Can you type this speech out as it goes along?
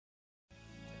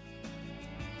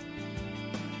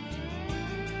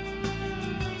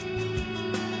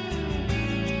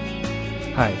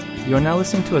Hi, you are now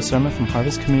listening to a sermon from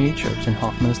Harvest Community Church in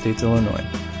Hoffman Estates, Illinois.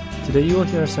 Today you will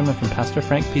hear a sermon from Pastor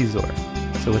Frank Piszczor.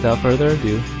 So without further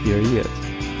ado, here he is.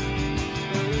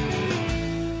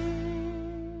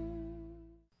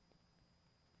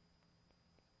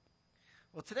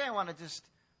 Well, today I want to just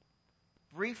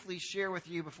briefly share with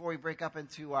you before we break up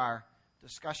into our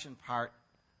discussion part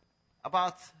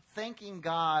about thanking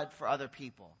God for other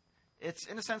people. It's,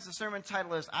 in a sense, the sermon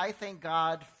title is, I Thank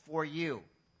God for You.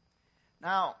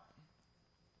 Now,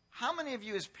 how many of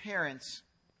you as parents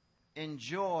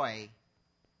enjoy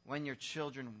when your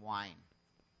children whine?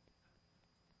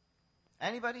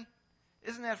 Anybody?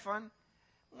 Isn't that fun?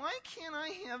 Why can't I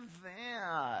have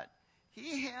that?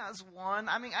 He has one.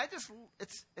 I mean,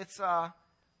 it's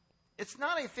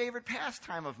not a favorite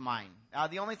pastime of mine.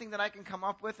 The only thing that I can come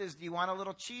up with is, do you want a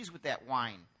little cheese with that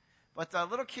whine? But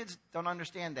little kids don't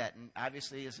understand that, and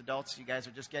obviously as adults, you guys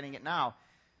are just getting it now.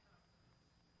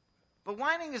 But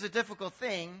whining is a difficult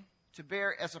thing to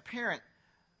bear as a parent.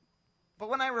 But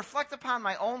when I reflect upon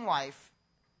my own life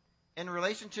in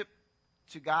relationship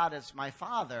to God as my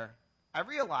Father, I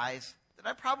realize that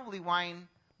I probably whine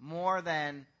more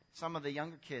than some of the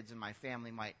younger kids in my family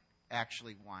might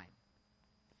actually whine.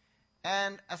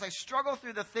 And as I struggle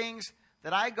through the things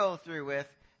that I go through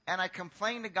with, and I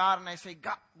complain to God and I say,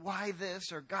 God, why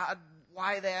this? Or God,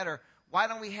 why that? Or why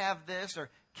don't we have this? Or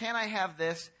can I have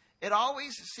this? It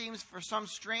always seems for some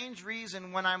strange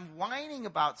reason when I'm whining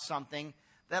about something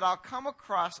that I'll come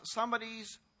across somebody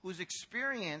whose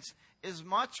experience is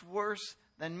much worse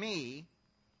than me.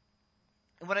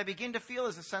 And what I begin to feel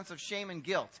is a sense of shame and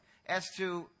guilt as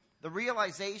to the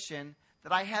realization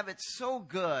that I have it so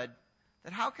good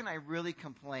that how can I really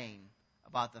complain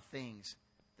about the things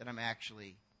that I'm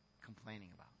actually complaining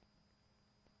about?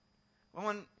 Well,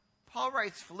 when Paul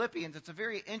writes Philippians, it's a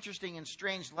very interesting and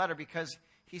strange letter because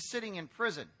he's sitting in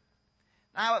prison.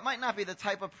 Now, it might not be the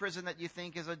type of prison that you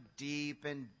think is a deep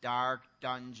and dark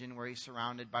dungeon where he's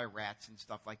surrounded by rats and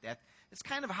stuff like that. It's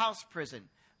kind of house prison.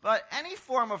 But any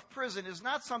form of prison is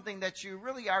not something that you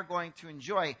really are going to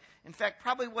enjoy. In fact,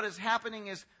 probably what is happening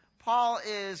is Paul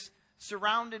is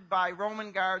surrounded by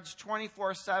Roman guards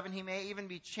 24/7. He may even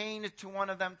be chained to one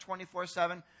of them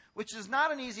 24/7, which is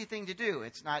not an easy thing to do.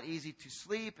 It's not easy to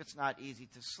sleep. It's not easy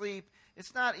to sleep.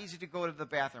 It's not easy to go to the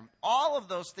bathroom. All of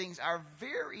those things are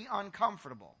very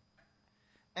uncomfortable.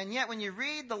 And yet when you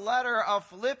read the letter of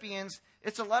Philippians,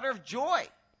 it's a letter of joy.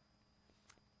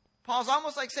 Paul's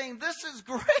almost like saying, this is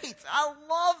great. I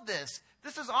love this.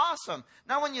 This is awesome.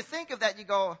 Now when you think of that, you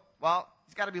go, well,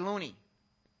 he's got to be loony.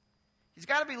 He's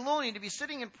got to be loony to be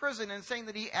sitting in prison and saying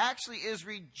that he actually is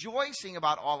rejoicing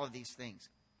about all of these things.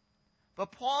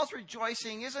 But Paul's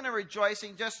rejoicing isn't a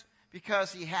rejoicing just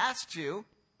because he has to.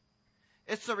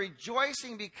 It's a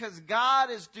rejoicing because God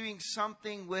is doing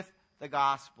something with the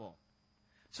gospel.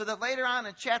 So that later on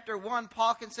in chapter 1,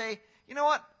 Paul can say, you know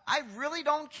what? I really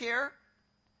don't care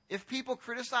if people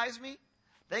criticize me.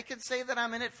 They can say that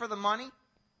I'm in it for the money.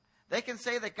 They can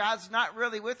say that God's not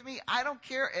really with me. I don't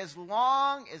care as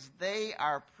long as they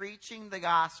are preaching the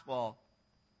gospel.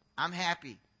 I'm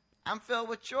happy. I'm filled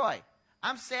with joy.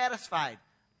 I'm satisfied.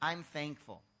 I'm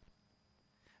thankful.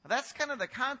 Now, that's kind of the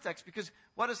context because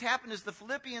what has happened is the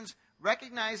Philippians,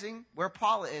 recognizing where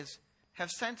Paul is, have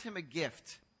sent him a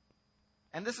gift.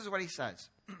 And this is what he says.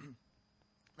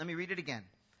 Let me read it again.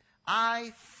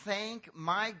 I thank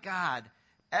my God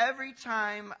every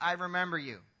time I remember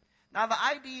you. Now, the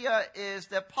idea is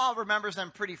that Paul remembers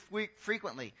them pretty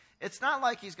frequently. It's not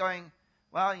like he's going,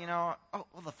 well,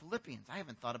 the Philippians, I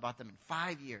haven't thought about them in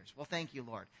 5 years. Well, thank you,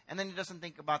 Lord. And then he doesn't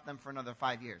think about them for another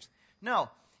 5 years. No,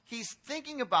 he's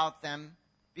thinking about them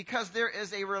because there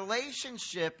is a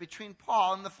relationship between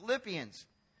Paul and the Philippians.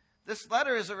 This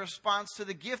letter is a response to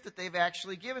the gift that they've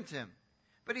actually given to him.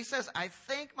 But he says, I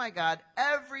thank my God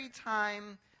every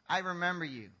time I remember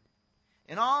you.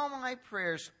 In all my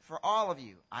prayers for all of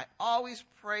you, I always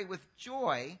pray with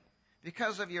joy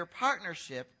because of your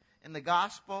partnership in the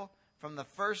gospel from the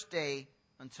first day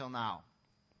until now.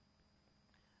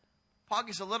 Paul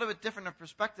gives a little bit different of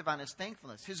perspective on his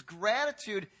thankfulness. His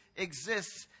gratitude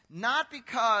exists not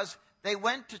because they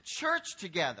went to church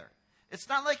together. It's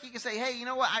not like he can say, hey, you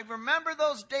know what? I remember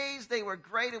those days. They were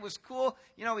great. It was cool.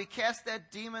 We cast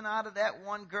that demon out of that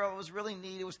one girl. It was really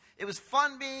neat. It was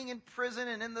fun being in prison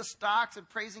and in the stocks and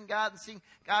praising God and seeing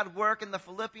God work. And the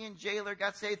Philippian jailer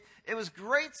got saved. It was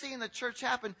great seeing the church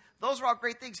happen. Those were all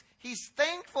great things. He's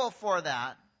thankful for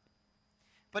that.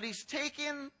 But he's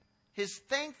taken his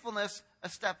thankfulness a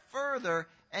step further.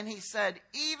 And he said,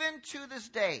 even to this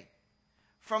day,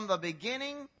 from the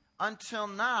beginning until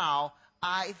now,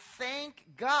 I thank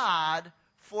God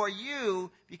for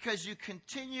you because you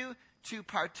continue to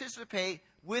participate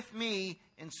with me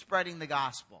in spreading the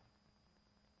gospel.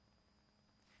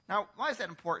 Now, why is that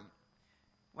important?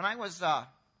 When I was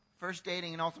first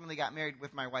dating and ultimately got married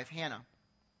with my wife, Hannah,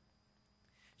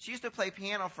 she used to play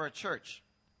piano for a church.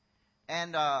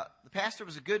 And the pastor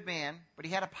was a good man, but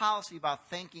he had a policy about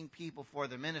thanking people for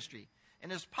their ministry.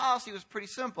 And his policy was pretty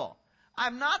simple.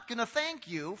 I'm not going to thank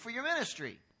you for your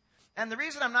ministry. And the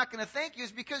reason I'm not going to thank you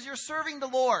is because you're serving the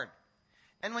Lord.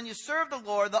 And when you serve the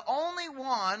Lord, the only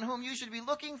one whom you should be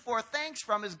looking for thanks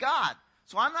from is God.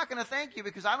 So I'm not going to thank you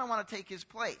because I don't want to take his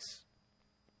place.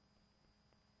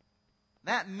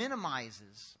 That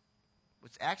minimizes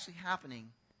what's actually happening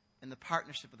in the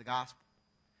partnership of the gospel.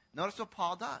 Notice what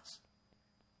Paul does.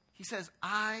 He says,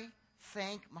 I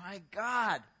thank my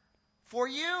God for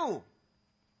you.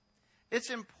 It's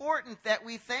important that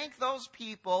we thank those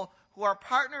people who are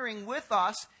partnering with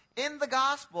us in the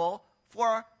gospel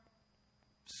for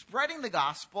spreading the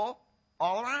gospel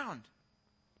all around.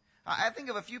 I think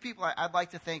of a few people I'd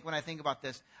like to thank when I think about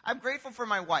this. I'm grateful for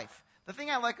my wife. The thing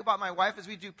I like about my wife is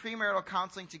we do premarital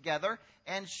counseling together,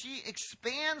 and she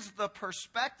expands the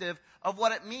perspective of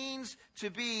what it means to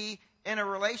be in a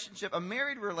relationship, a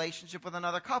married relationship with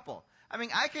another couple. I mean,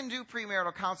 I can do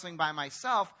premarital counseling by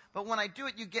myself, but when I do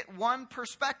it, you get one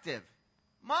perspective,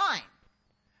 mine,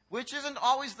 which isn't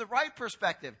always the right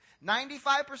perspective.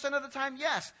 95% of the time,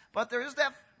 yes, but there is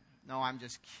that. No, I'm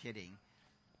just kidding.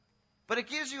 But it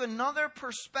gives you another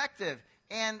perspective.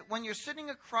 And when you're sitting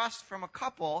across from a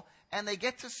couple and they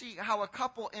get to see how a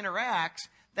couple interacts,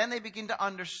 then they begin to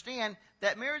understand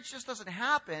that marriage just doesn't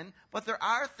happen, but there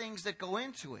are things that go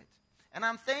into it. And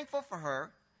I'm thankful for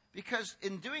her because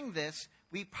in doing this,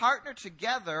 we partner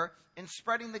together in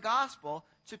spreading the gospel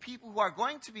to people who are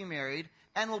going to be married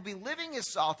and will be living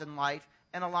as salt and light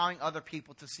and allowing other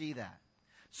people to see that.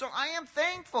 So I am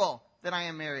thankful that I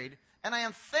am married, and I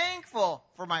am thankful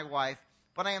for my wife,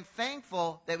 but I am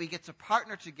thankful that we get to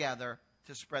partner together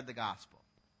to spread the gospel.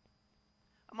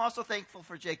 I'm also thankful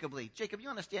for Jacob Lee. Jacob, you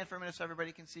want to stand for a minute so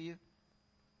everybody can see you?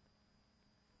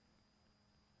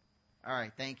 All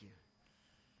right, thank you.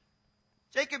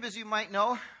 Jacob, as you might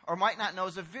know or might not know,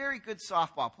 is a very good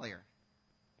softball player.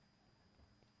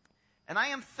 And I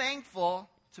am thankful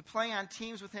to play on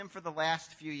teams with him for the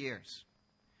last few years.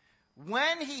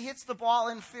 When he hits the ball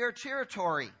in fair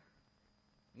territory,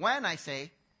 when I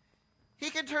say, he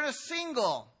can turn a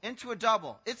single into a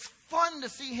double. It's fun to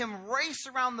see him race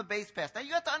around the base paths. Now,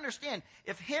 you have to understand,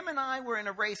 if him and I were in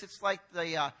a race, it's like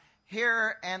the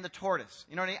hare and the tortoise.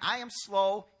 You know what I mean? I am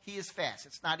slow, he is fast.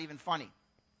 It's not even funny.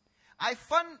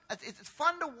 It's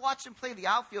fun to watch him play the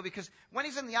outfield because when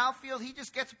he's in the outfield, he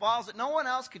just gets balls that no one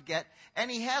else could get,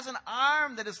 and he has an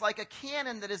arm that is like a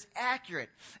cannon that is accurate.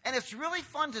 And it's really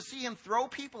fun to see him throw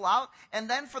people out, and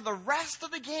then for the rest of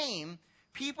the game,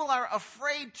 people are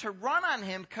afraid to run on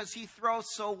him because he throws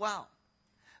so well.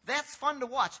 That's fun to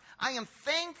watch. I am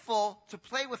thankful to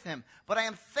play with him, but I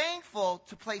am thankful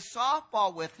to play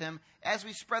softball with him as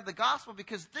we spread the gospel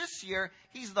because this year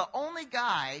he's the only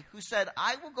guy who said,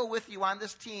 I will go with you on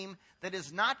this team that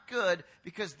is not good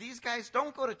because these guys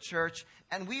don't go to church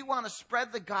and we want to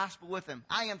spread the gospel with him.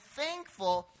 I am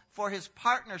thankful for his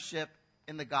partnership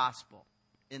in the gospel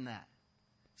in that.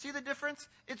 See the difference?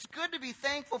 It's good to be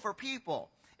thankful for people.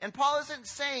 And Paul isn't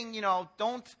saying,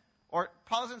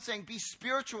 Paul isn't saying be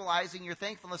spiritualizing your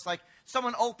thankfulness like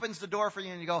someone opens the door for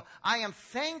you and you go, I am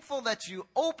thankful that you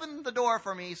opened the door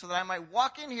for me so that I might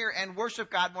walk in here and worship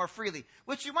God more freely,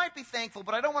 which you might be thankful,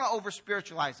 but I don't want to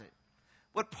over-spiritualize it.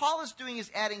 What Paul is doing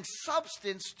is adding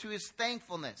substance to his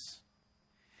thankfulness.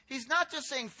 He's not just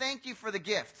saying thank you for the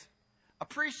gift.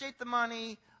 Appreciate the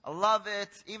money. I love it.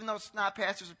 Even though it's not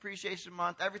Pastor's Appreciation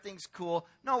Month, everything's cool.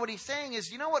 No, what he's saying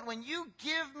is, you know what? When you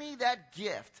give me that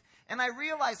gift, and I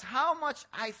realize how much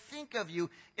I think of you,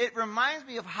 it reminds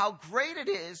me of how great it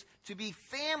is to be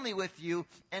family with you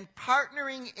and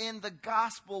partnering in the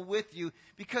gospel with you.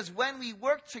 Because when we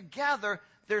work together,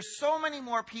 there's so many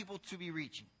more people to be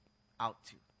reaching out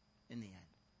to in the end.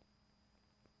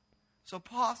 So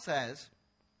Paul says,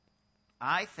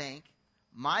 I thank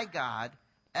my God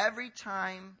every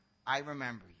time I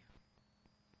remember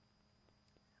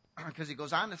you. Because he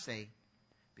goes on to say,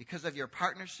 because of your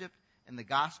partnership in the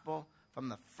gospel from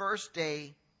the first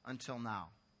day until now.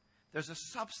 There's a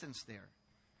substance there.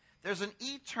 There's an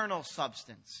eternal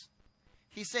substance.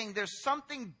 He's saying there's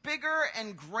something bigger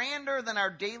and grander than our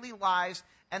daily lives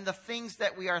and the things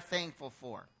that we are thankful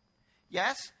for.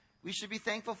 Yes, we should be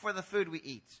thankful for the food we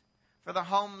eat, for the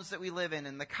homes that we live in,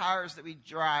 and the cars that we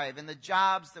drive, and the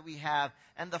jobs that we have,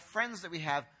 and the friends that we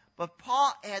have. But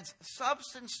Paul adds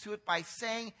substance to it by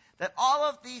saying that all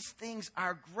of these things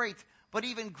are great. But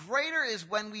even greater is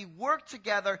when we work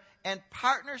together in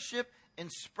partnership in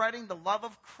spreading the love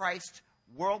of Christ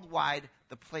worldwide,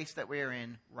 the place that we are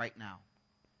in right now.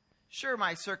 Sure,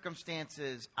 my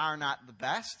circumstances are not the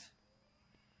best,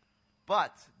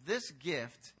 but this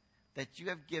gift that you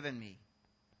have given me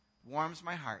warms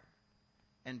my heart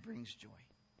and brings joy.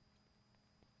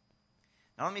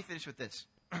 Now let me finish with this.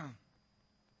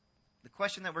 The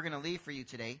question that we're going to leave for you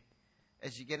today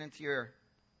as you get into your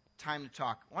time to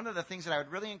talk, one of the things that I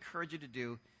would really encourage you to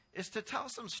do is to tell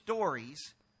some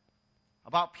stories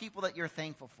about people that you're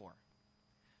thankful for.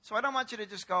 So I don't want you to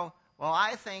just go, well,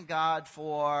 I thank God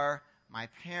for my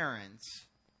parents,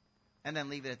 and then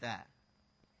leave it at that.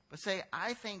 But say,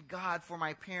 I thank God for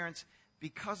my parents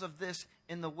because of this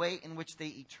in the way in which they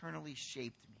eternally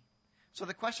shaped me. So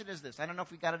the question is this. I don't know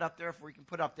if we got it up there, if we can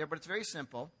put it up there, but it's very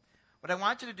simple. What I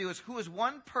want you to do is, who is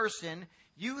one person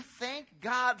you thank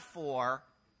God for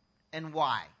and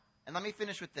why? And let me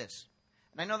finish with this.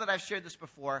 And I know that I've shared this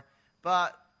before,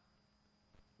 but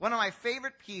one of my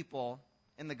favorite people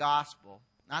in the gospel,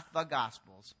 not the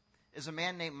Gospels, is a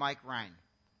man named Mike Ryan.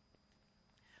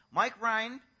 Mike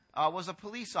Ryan was a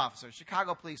police officer,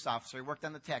 Chicago police officer. He worked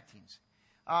on the tech teams.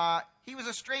 He was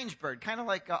a strange bird, kind of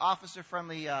like Officer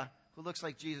Friendly, who looks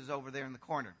like Jesus over there in the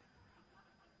corner.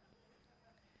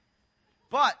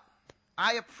 But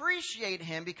I appreciate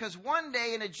him because one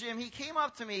day in a gym, he came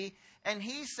up to me and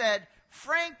he said,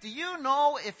 Frank, do you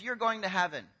know if you're going to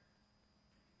heaven?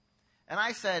 And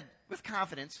I said, with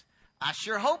confidence, I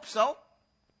sure hope so.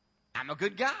 I'm a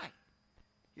good guy.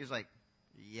 He was like,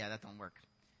 yeah, that don't work.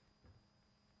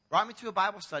 Brought me to a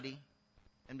Bible study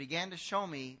and began to show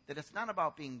me that it's not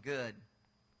about being good.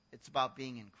 It's about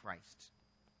being in Christ.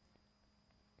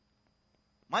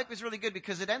 Mike was really good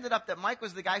because it ended up that Mike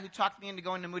was the guy who talked me into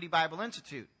going to Moody Bible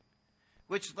Institute,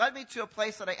 which led me to a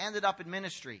place that I ended up in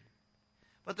ministry.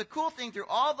 But the cool thing through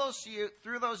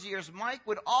those years, Mike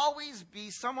would always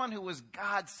be someone who was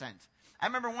God-sent. I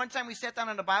remember one time we sat down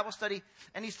in a Bible study,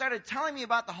 and he started telling me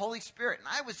about the Holy Spirit, and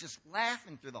I was just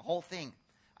laughing through the whole thing.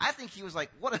 I think he was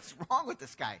like, what is wrong with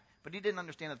this guy? But he didn't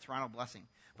understand the Toronto blessing.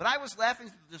 But I was laughing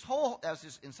through this whole, that was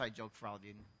just inside joke for all of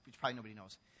you, which probably nobody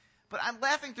knows. But I'm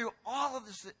laughing through all of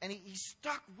this, and he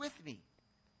stuck with me.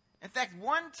 In fact,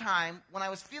 one time when I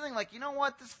was feeling like, you know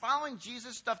what, this following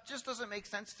Jesus stuff just doesn't make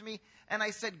sense to me, and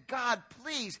I said, God,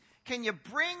 please, can you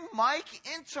bring Mike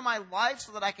into my life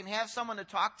so that I can have someone to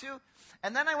talk to?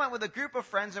 And then I went with a group of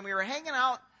friends, and we were hanging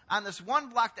out on this one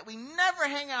block that we never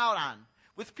hang out on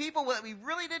with people that we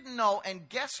really didn't know, and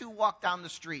guess who walked down the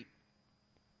street?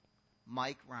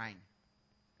 Mike Ryan.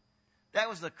 That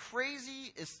was the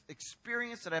craziest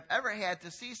experience that I've ever had,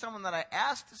 to see someone that I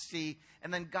asked to see,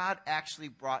 and then God actually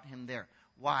brought him there.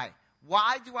 Why?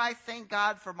 Why do I thank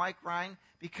God for Mike Ryan?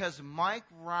 Because Mike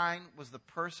Ryan was the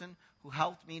person who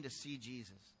helped me to see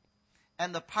Jesus.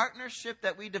 And the partnership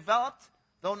that we developed,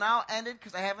 though now ended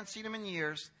because I haven't seen him in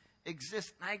years,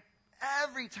 exists. And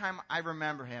every time I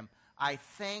remember him, I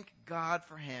thank God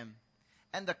for him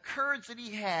and the courage that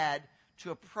he had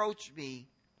to approach me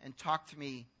and talk to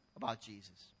me about Jesus.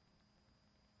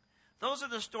 Those are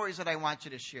the stories that I want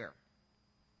you to share.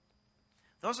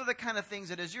 Those are the kind of things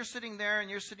that as you're sitting there and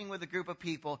you're sitting with a group of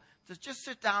people, to just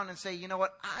sit down and say, you know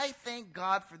what, I thank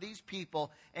God for these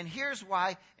people, and here's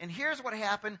why, and here's what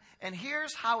happened, and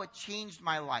here's how it changed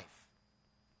my life.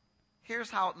 Here's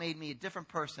how it made me a different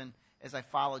person as I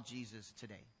follow Jesus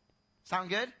today. Sound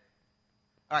good?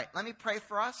 All right, let me pray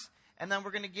for us, and then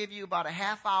we're going to give you about a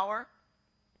half hour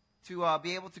to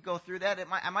be able to go through that.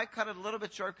 I might cut it a little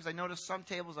bit short because I noticed some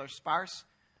tables are sparse.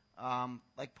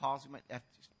 Like Paul's, we might have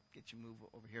to get you move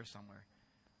over here somewhere.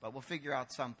 But we'll figure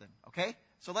out something, okay?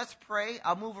 So let's pray.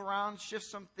 I'll move around, shift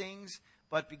some things,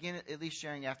 but begin at least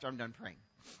sharing after I'm done praying.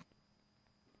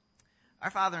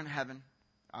 Our Father in heaven,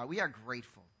 we are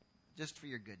grateful just for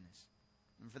your goodness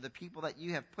and for the people that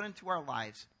you have put into our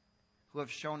lives who have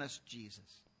shown us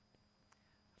Jesus.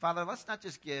 Father, let's not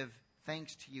just give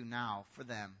thanks to you now for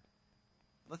them.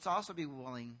 Let's also be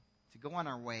willing to go on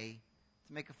our way,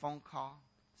 to make a phone call,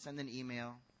 send an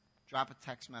email, drop a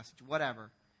text message,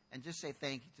 whatever, and just say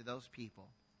thank you to those people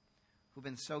who've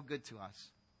been so good to us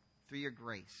through your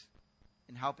grace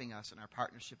in helping us in our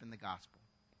partnership in the gospel.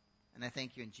 And I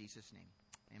thank you in Jesus'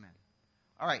 name. Amen.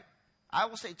 All right. I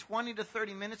will say 20 to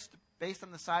 30 minutes based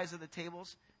on the size of the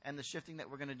tables and the shifting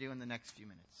that we're going to do in the next few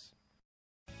minutes.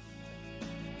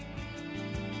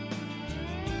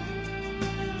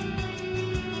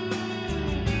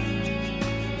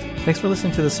 Thanks for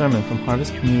listening to the sermon from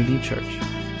Harvest Community Church.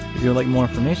 If you would like more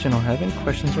information or have any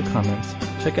questions or comments,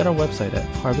 check out our website at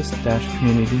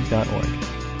harvest-community.org.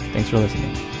 Thanks for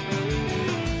listening.